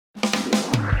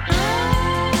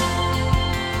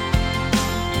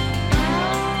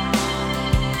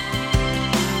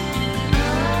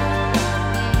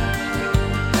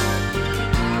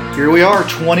Here we are,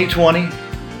 2020,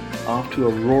 off to a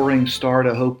roaring start.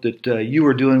 I hope that you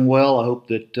are doing well. I hope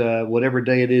that whatever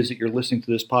day it is that you're listening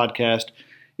to this podcast,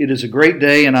 it is a great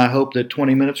day, and I hope that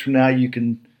 20 minutes from now you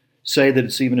can say that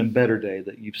it's even a better day,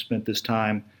 that you've spent this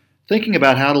time thinking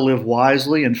about how to live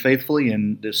wisely and faithfully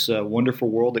in this wonderful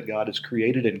world that God has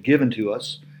created and given to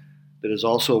us, that is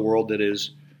also a world that is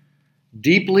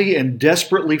deeply and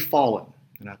desperately fallen.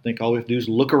 And I think all we have to do is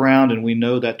look around and we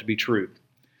know that to be true.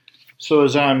 So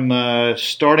as I'm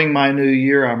starting my new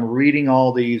year, I'm reading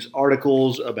all these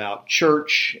articles about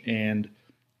church, and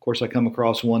of course I come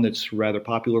across one that's rather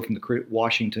popular from the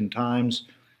Washington Times,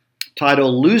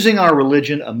 titled, "Losing Our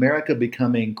Religion, America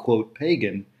Becoming, quote,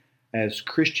 Pagan as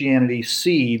Christianity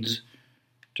Cedes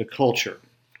to Culture."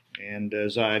 And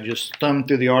as I just thumbed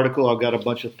through the article, I've got a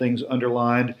bunch of things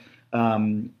underlined.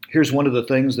 Here's one of the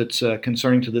things that's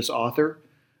concerning to this author.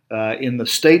 In the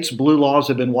states, blue laws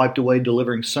have been wiped away,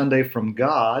 delivering Sunday from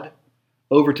God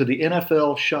over to the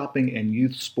NFL, shopping, and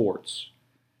youth sports.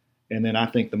 And then I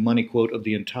think the money quote of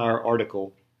the entire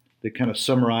article that kind of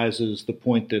summarizes the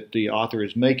point that the author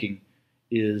is making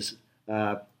is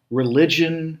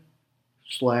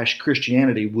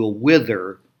religion/Christianity will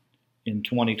wither in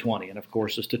 2020. And of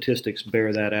course, the statistics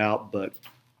bear that out. But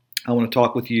I want to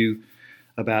talk with you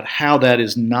about how that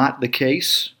is not the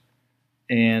case,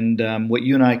 and what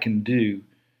you and I can do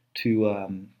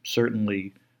to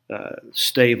certainly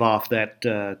stave off that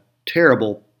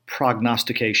terrible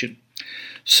prognostication.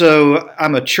 So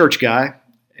I'm a church guy,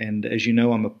 and as you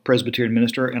know, I'm a Presbyterian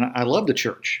minister, and I love the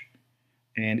church.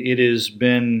 And it has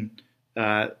been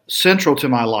central to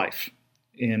my life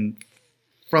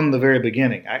from the very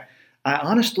beginning. I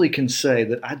honestly can say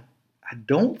that I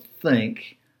don't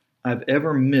think I've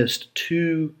ever missed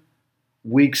 2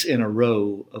 weeks in a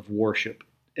row of worship,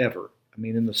 ever. I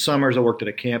mean, in the summers, I worked at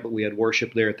a camp, but we had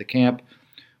worship there at the camp.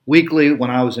 Weekly,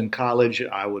 when I was in college,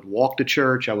 I would walk to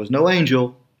church. I was no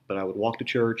angel, but I would walk to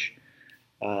church.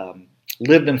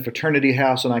 Lived in a fraternity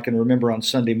house, and I can remember on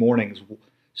Sunday mornings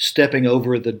stepping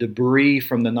over the debris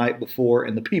from the night before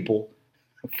and the people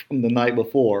from the night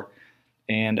before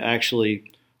and actually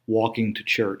walking to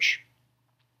church.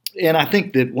 And I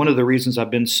think that one of the reasons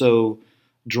I've been so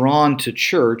drawn to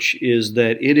church is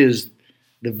that it is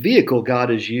the vehicle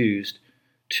God has used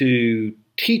to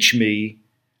teach me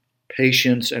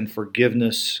patience and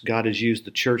forgiveness. God has used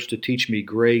the church to teach me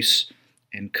grace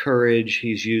and courage.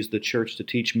 He's used the church to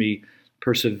teach me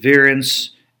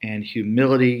perseverance and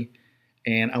humility.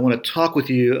 And I want to talk with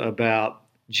you about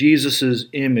Jesus'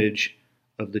 image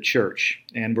of the church.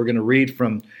 And we're going to read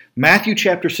from Mathew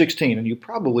chapter 16, and you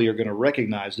probably are going to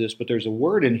recognize this, but there's a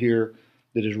word in here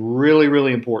that is really,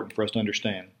 really important for us to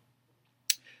understand.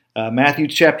 Matthew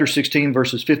chapter 16,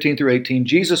 verses 15 through 18,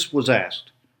 Jesus was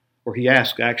asked, or he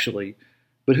asked actually,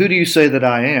 "But who do you say that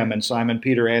I am?" And Simon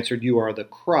Peter answered, "You are the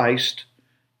Christ,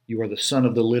 you are the Son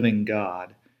of the living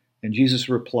God." And Jesus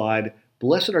replied,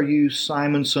 "Blessed are you,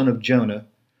 Simon, son of Jonah,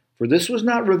 for this was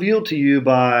not revealed to you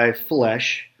by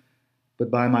flesh, but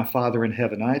by my Father in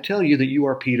heaven. I tell you that you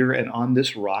are Peter, and on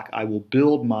this rock I will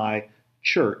build my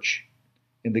church,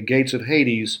 and the gates of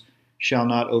Hades shall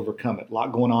not overcome it." A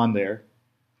lot going on there.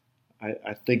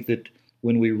 I think that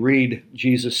when we read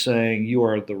Jesus saying, "You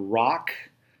are the rock,"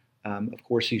 of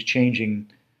course he's changing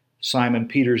Simon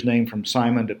Peter's name from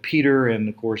Simon to Peter, and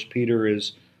of course Peter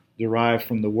is derived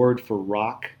from the word for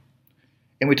rock.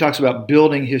 And when he talks about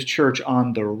building his church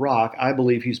on the rock, I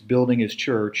believe he's building his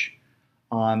church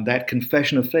on that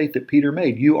confession of faith that Peter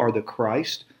made. You are the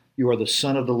Christ, you are the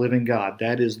Son of the living God.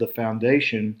 That is the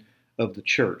foundation of the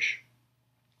church.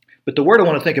 But the word I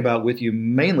want to think about with you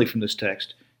mainly from this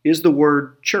text is the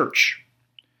word church.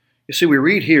 You see, we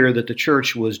read here that the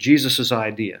church was Jesus'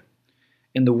 idea.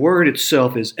 And the word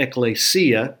itself is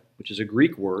Ekklesia, which is a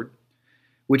Greek word,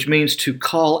 which means to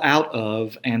call out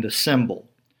of and assemble.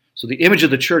 So the image of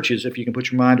the church is, if you can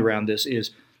put your mind around this, is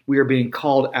we are being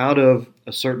called out of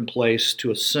a certain place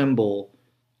to assemble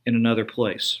in another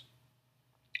place.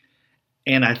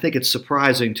 And I think it's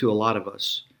surprising to a lot of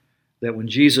us that when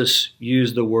Jesus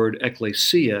used the word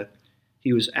Ekklesia,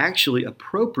 he was actually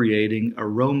appropriating a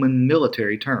Roman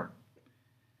military term.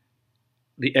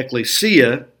 The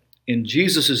Ekklesia in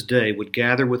Jesus' day would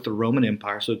gather with the Roman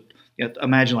Empire. So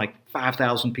imagine like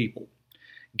 5,000 people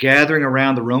gathering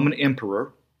around the Roman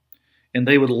emperor, and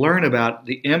they would learn about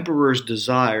the emperor's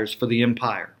desires for the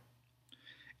empire.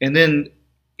 And then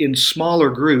in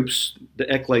smaller groups, the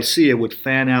Ekklesia would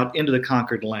fan out into the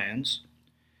conquered lands,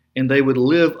 and they would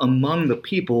live among the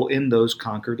people in those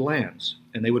conquered lands.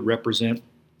 And they would represent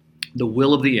the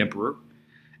will of the emperor,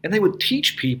 and they would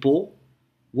teach people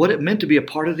what it meant to be a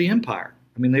part of the empire.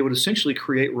 I mean, they would essentially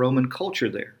create Roman culture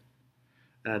there.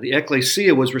 The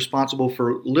Ekklesia was responsible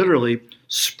for literally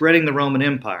spreading the Roman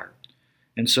Empire.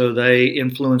 And so they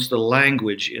influenced the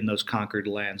language in those conquered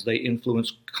lands. They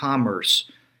influenced commerce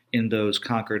in those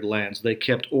conquered lands. They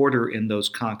kept order in those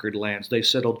conquered lands. They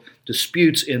settled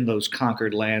disputes in those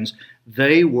conquered lands.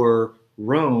 They were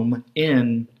Rome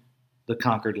in the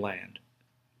conquered land.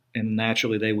 And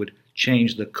naturally, they would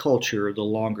change the culture the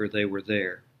longer they were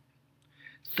there.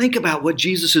 Think about what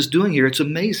Jesus is doing here. It's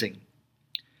amazing.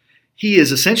 He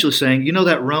is essentially saying, you know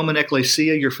that Roman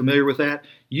Ekklesia, you're familiar with that?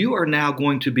 You are now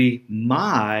going to be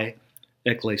my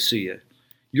Ekklesia.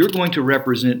 You're going to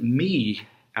represent me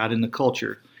out in the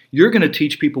culture. You're going to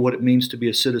teach people what it means to be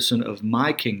a citizen of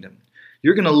my kingdom.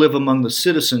 You're going to live among the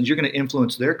citizens. You're going to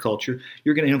influence their culture.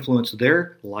 You're going to influence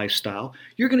their lifestyle.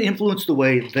 You're going to influence the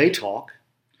way they talk,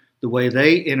 the way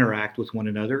they interact with one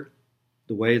another,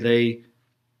 the way they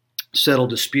settle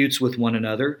disputes with one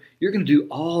another. You're going to do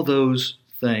all those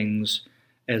things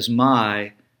as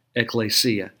my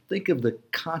Ekklesia. Think of the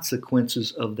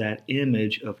consequences of that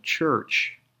image of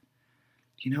church.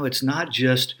 You know, it's not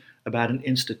just about an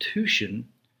institution.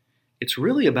 It's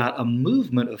really about a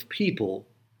movement of people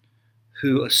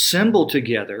who assemble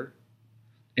together,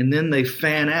 and then they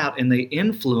fan out and they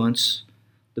influence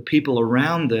the people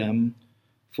around them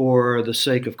for the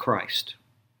sake of Christ.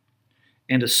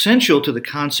 And essential to the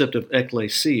concept of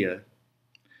Ekklesia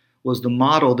was the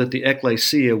model that the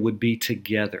Ekklesia would be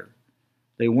together.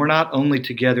 They were not only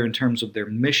together in terms of their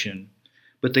mission,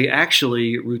 but they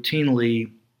actually routinely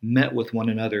met with one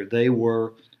another. They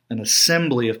were an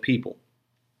assembly of people.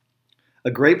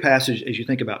 A great passage as you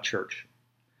think about church.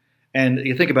 And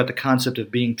you think about the concept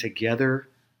of being together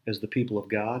as the people of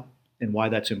God and why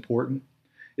that's important,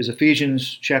 is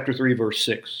Ephesians chapter 3, verse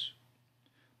 6.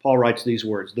 Paul writes these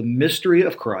words, "The mystery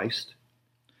of Christ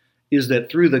is that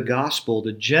through the gospel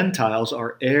the Gentiles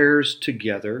are heirs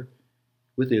together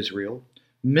with Israel,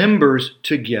 members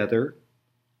together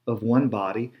of one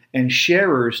body, and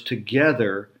sharers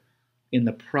together in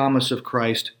the promise of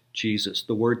Christ Jesus."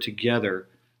 The word together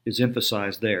is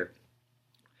emphasized there.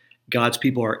 God's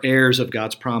people are heirs of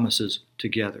God's promises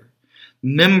together.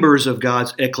 Members of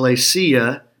God's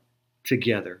Ekklesia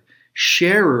together.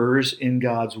 Sharers in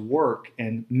God's work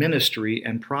and ministry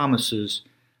and promises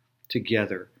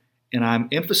together. And I'm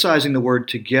emphasizing the word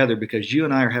together because you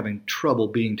and I are having trouble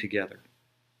being together.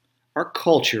 Our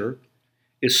culture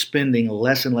is spending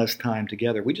less and less time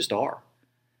together. We just are.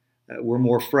 We're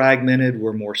more fragmented.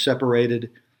 We're more separated.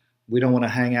 We don't want to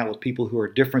hang out with people who are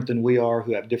different than we are,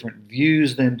 who have different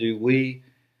views than do we.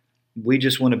 We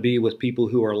just want to be with people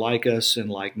who are like us and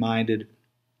like-minded.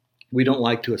 We don't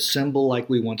like to assemble like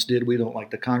we once did. We don't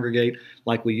like to congregate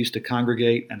like we used to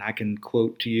congregate. And I can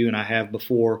quote to you, and I have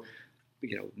before,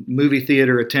 movie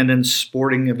theater attendance,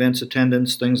 sporting events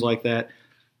attendance, things like that.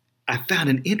 I found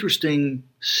an interesting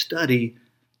study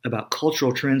about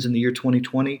cultural trends in the year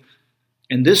 2020.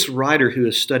 And this writer who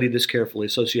has studied this carefully, a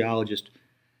sociologist,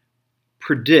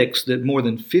 predicts that more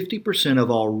than 50% of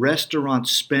all restaurant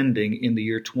spending in the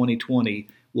year 2020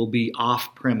 will be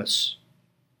off-premise.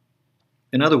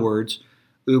 In other words,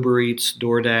 Uber Eats,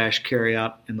 DoorDash,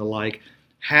 Carryout, and the like,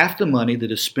 half the money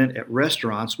that is spent at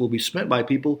restaurants will be spent by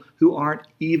people who aren't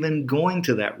even going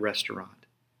to that restaurant.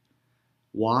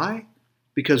 Why?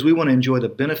 Because we want to enjoy the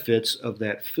benefits of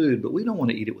that food, but we don't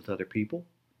want to eat it with other people.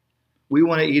 We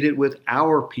want to eat it with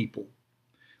our people.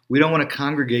 We don't want to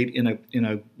congregate in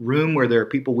a room where there are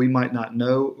people we might not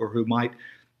know or who might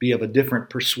be of a different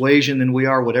persuasion than we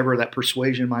are, whatever that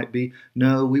persuasion might be.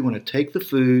 No, we want to take the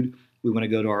food, we want to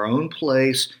go to our own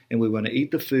place, and we want to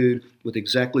eat the food with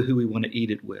exactly who we want to eat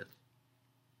it with.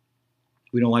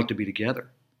 We don't like to be together.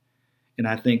 And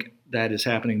I think that is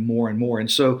happening more and more. And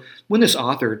so when this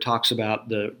author talks about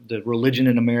the religion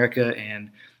in America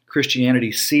and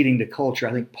Christianity ceding to culture,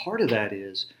 I think part of that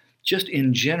is just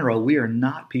in general, we are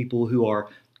not people who are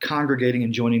congregating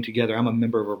and joining together. I'm a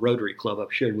member of a Rotary Club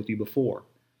I've shared with you before.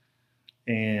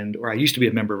 Or I used to be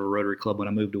a member of a Rotary Club. When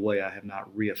I moved away, I have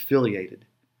not reaffiliated.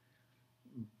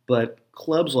 But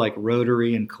clubs like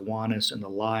Rotary and Kiwanis and the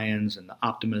Lions and the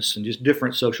Optimists and just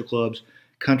different social clubs,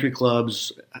 country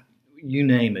clubs, you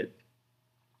name it,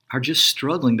 are just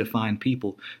struggling to find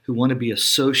people who want to be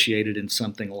associated in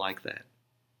something like that.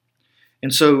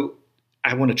 And so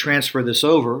I want to transfer this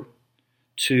over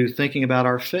to thinking about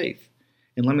our faith.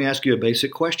 And let me ask you a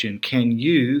basic question. Can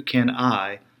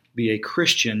I be a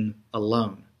Christian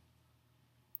alone?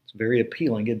 It's very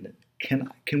appealing, isn't it?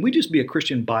 Can we just be a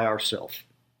Christian by ourselves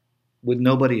with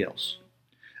nobody else?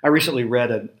 I recently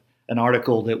read an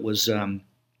article that was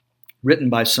written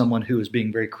by someone who was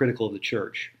being very critical of the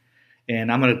church.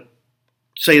 And I'm going to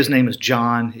say his name is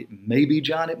John. It may be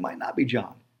John. It might not be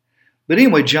John. But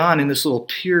anyway, John, in this little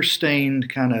tear-stained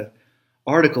kind of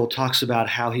article, talks about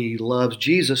how he loves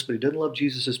Jesus, but he doesn't love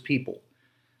Jesus' people.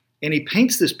 And he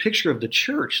paints this picture of the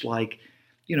church like,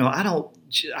 I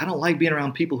don't like being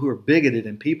around people who are bigoted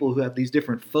and people who have these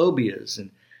different phobias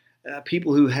and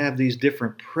people who have these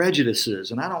different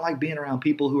prejudices. And I don't like being around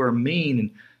people who are mean.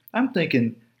 And I'm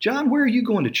thinking, John, where are you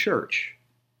going to church?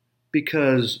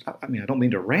 Because, I don't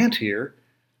mean to rant here,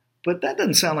 but that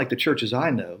doesn't sound like the churches I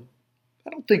know. I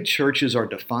don't think churches are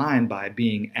defined by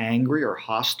being angry or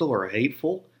hostile or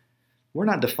hateful. We're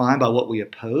not defined by what we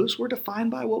oppose. We're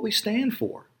defined by what we stand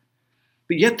for.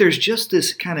 But yet there's just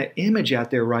this kind of image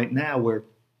out there right now where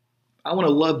I want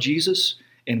to love Jesus,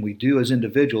 and we do as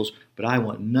individuals, but I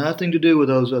want nothing to do with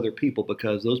those other people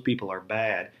because those people are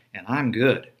bad, and I'm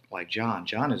good, like John.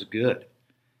 John is good.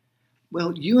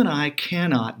 Well, you and I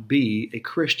cannot be a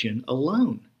Christian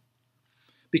alone.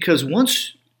 Because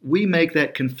once we make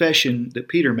that confession that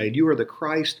Peter made, you are the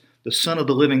Christ, the Son of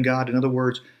the living God. In other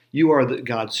words, you are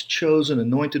God's chosen,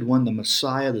 anointed one, the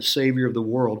Messiah, the Savior of the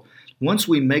world. Once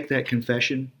we make that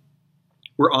confession,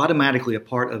 we're automatically a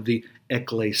part of the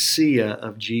Ekklesia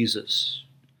of Jesus,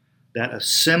 that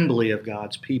assembly of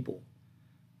God's people.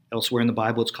 Elsewhere in the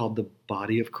Bible, it's called the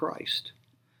body of Christ.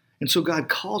 And so God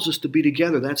calls us to be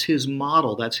together. That's His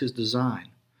model. That's His design.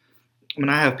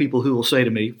 I have people who will say to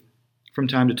me from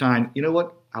time to time, you know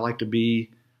what? I like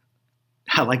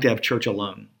to have church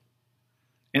alone.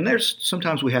 And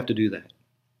sometimes we have to do that.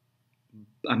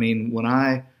 When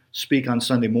I speak on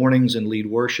Sunday mornings and lead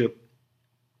worship,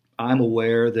 I'm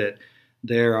aware that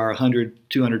there are 100,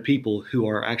 200 people who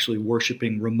are actually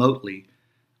worshiping remotely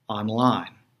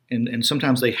online. And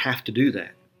sometimes they have to do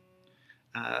that.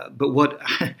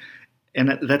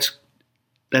 And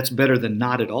that's better than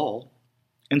not at all.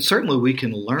 And certainly we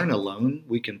can learn alone,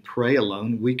 we can pray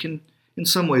alone, we can in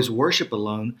some ways worship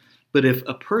alone, but if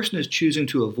a person is choosing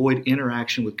to avoid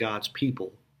interaction with God's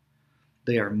people,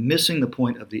 they are missing the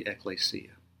point of the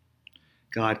Ekklesia.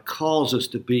 God calls us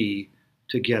to be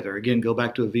together. Again, go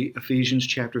back to Ephesians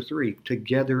chapter 3.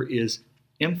 Together is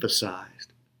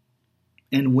emphasized.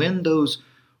 And when those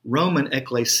Roman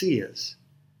Ekklesias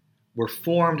were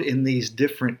formed in these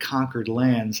different conquered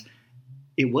lands,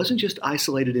 it wasn't just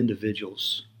isolated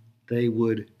individuals. They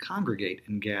would congregate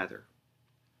and gather.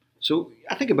 So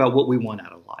I think about what we want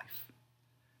out of life.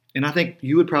 And I think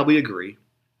you would probably agree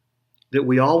that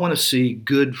we all want to see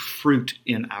good fruit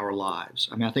in our lives.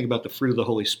 I think about the fruit of the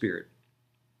Holy Spirit.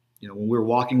 When we're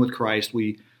walking with Christ,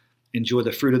 we enjoy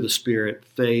the fruit of the Spirit,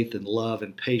 faith and love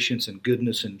and patience and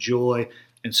goodness and joy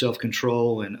and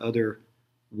self-control and other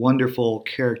wonderful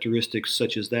characteristics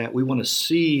such as that. We want to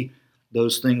see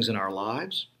those things in our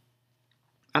lives.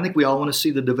 I think we all want to see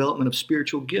the development of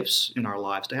spiritual gifts in our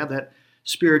lives, to have that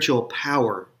spiritual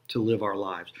power to live our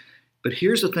lives. But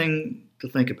here's the thing to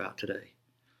think about today.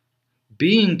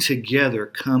 Being together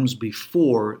comes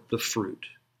before the fruit.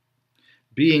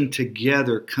 Being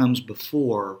together comes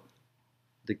before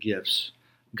the gifts.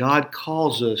 God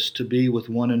calls us to be with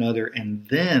one another, and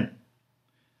then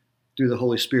through the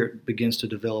Holy Spirit begins to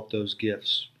develop those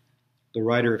gifts. The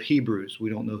writer of Hebrews,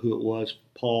 we don't know who it was,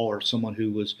 Paul or someone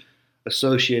who was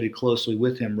associated closely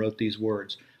with him, wrote these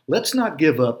words. Let's not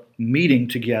give up meeting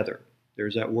together.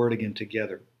 There's that word again,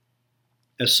 together,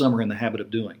 as some are in the habit of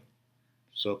doing.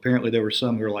 So apparently there were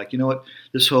some who were like, you know what,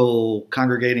 this whole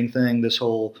congregating thing, this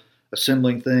whole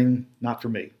assembling thing, not for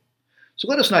me. So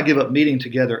let us not give up meeting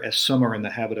together as some are in the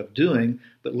habit of doing,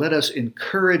 but let us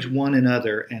encourage one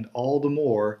another, and all the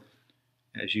more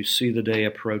as you see the day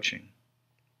approaching.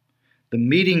 The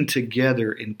meeting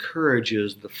together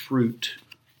encourages the fruit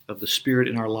of the Spirit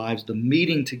in our lives. The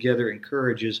meeting together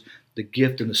encourages the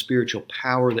gift and the spiritual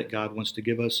power that God wants to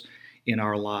give us in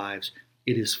our lives.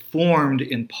 It is formed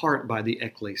in part by the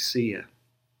Ekklesia.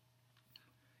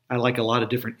 I like a lot of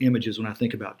different images when I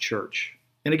think about church.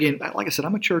 And again, like I said,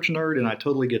 I'm a church nerd, and I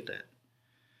totally get that.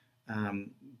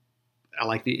 I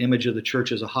like the image of the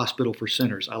church as a hospital for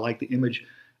sinners. I like the image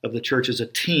of the church as a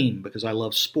team because I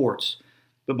love sports.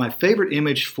 But my favorite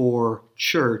image for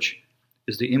church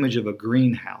is the image of a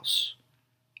greenhouse.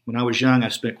 When I was young, I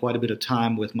spent quite a bit of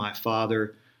time with my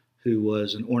father, who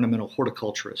was an ornamental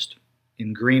horticulturist,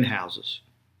 in greenhouses.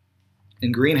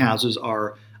 And greenhouses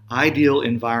are ideal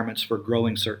environments for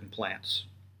growing certain plants.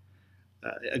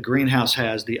 A greenhouse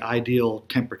has the ideal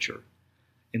temperature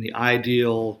and the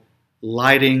ideal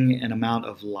lighting and amount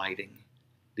of lighting,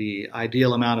 the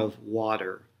ideal amount of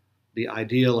water, the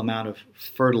ideal amount of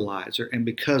fertilizer. And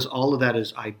because all of that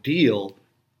is ideal,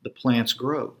 the plants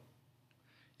grow.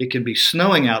 It can be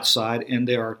snowing outside and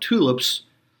there are tulips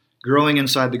growing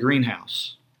inside the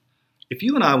greenhouse. If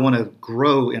you and I want to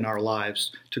grow in our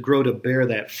lives, to grow to bear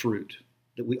that fruit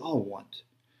that we all want,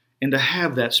 and to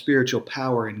have that spiritual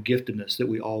power and giftedness that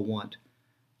we all want,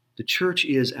 the church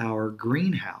is our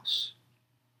greenhouse.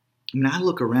 I mean, I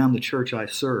look around the church I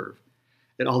serve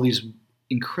at all these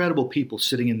incredible people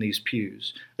sitting in these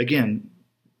pews. Again,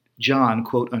 John,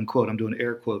 quote unquote, I'm doing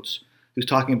air quotes, who's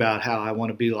talking about how I want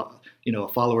to be, a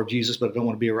follower of Jesus, but I don't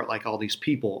want to be like all these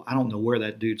people. I don't know where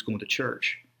that dude's going to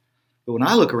church. But when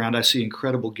I look around, I see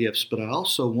incredible gifts, but I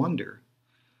also wonder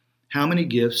how many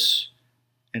gifts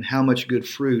and how much good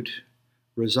fruit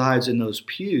resides in those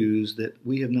pews that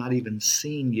we have not even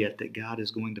seen yet that God is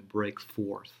going to break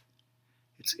forth.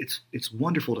 It's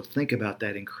wonderful to think about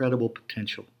that incredible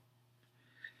potential.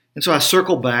 And so I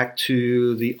circle back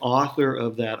to the author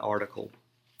of that article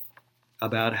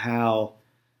about how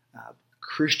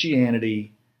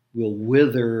Christianity will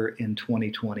wither in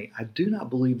 2020. I do not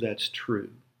believe that's true.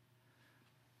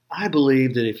 I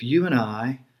believe that if you and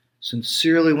I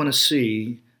sincerely want to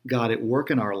see God at work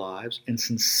in our lives and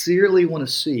sincerely want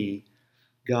to see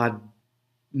God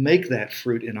make that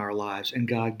fruit in our lives and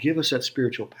God give us that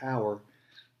spiritual power,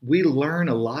 we learn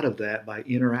a lot of that by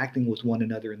interacting with one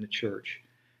another in the church.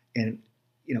 And,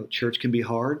 church can be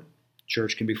hard.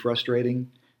 Church can be frustrating.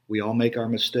 We all make our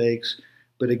mistakes.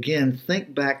 But again,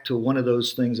 think back to one of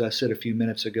those things I said a few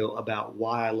minutes ago about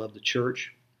why I love the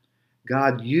church.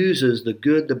 God uses the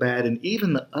good, the bad, and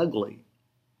even the ugly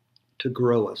to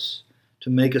grow us, to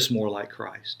make us more like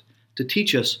Christ, to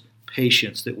teach us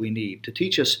patience that we need, to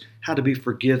teach us how to be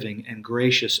forgiving and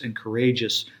gracious and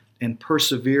courageous and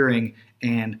persevering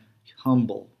and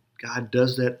humble. God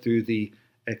does that through the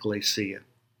Ekklesia.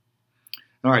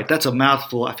 All right, that's a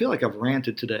mouthful. I feel like I've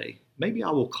ranted today. Maybe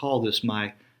I will call this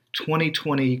my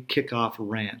 2020 kickoff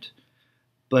rant.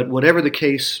 But whatever the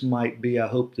case might be, I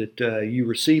hope that you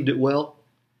received it well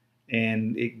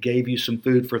and it gave you some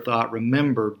food for thought.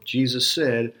 Remember, Jesus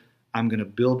said, I'm going to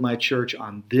build my church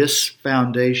on this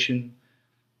foundation,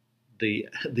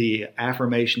 the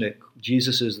affirmation that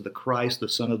Jesus is the Christ, the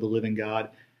Son of the living God,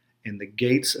 and the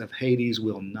gates of Hades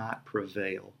will not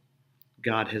prevail.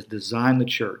 God has designed the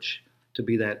church to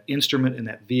be that instrument and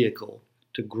that vehicle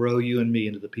to grow you and me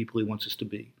into the people He wants us to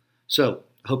be. So,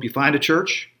 I hope you find a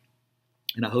church,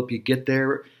 and I hope you get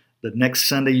there the next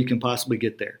Sunday you can possibly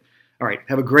get there. All right,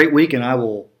 have a great week, and I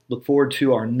will look forward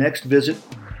to our next visit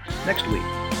next week.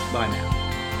 Bye now.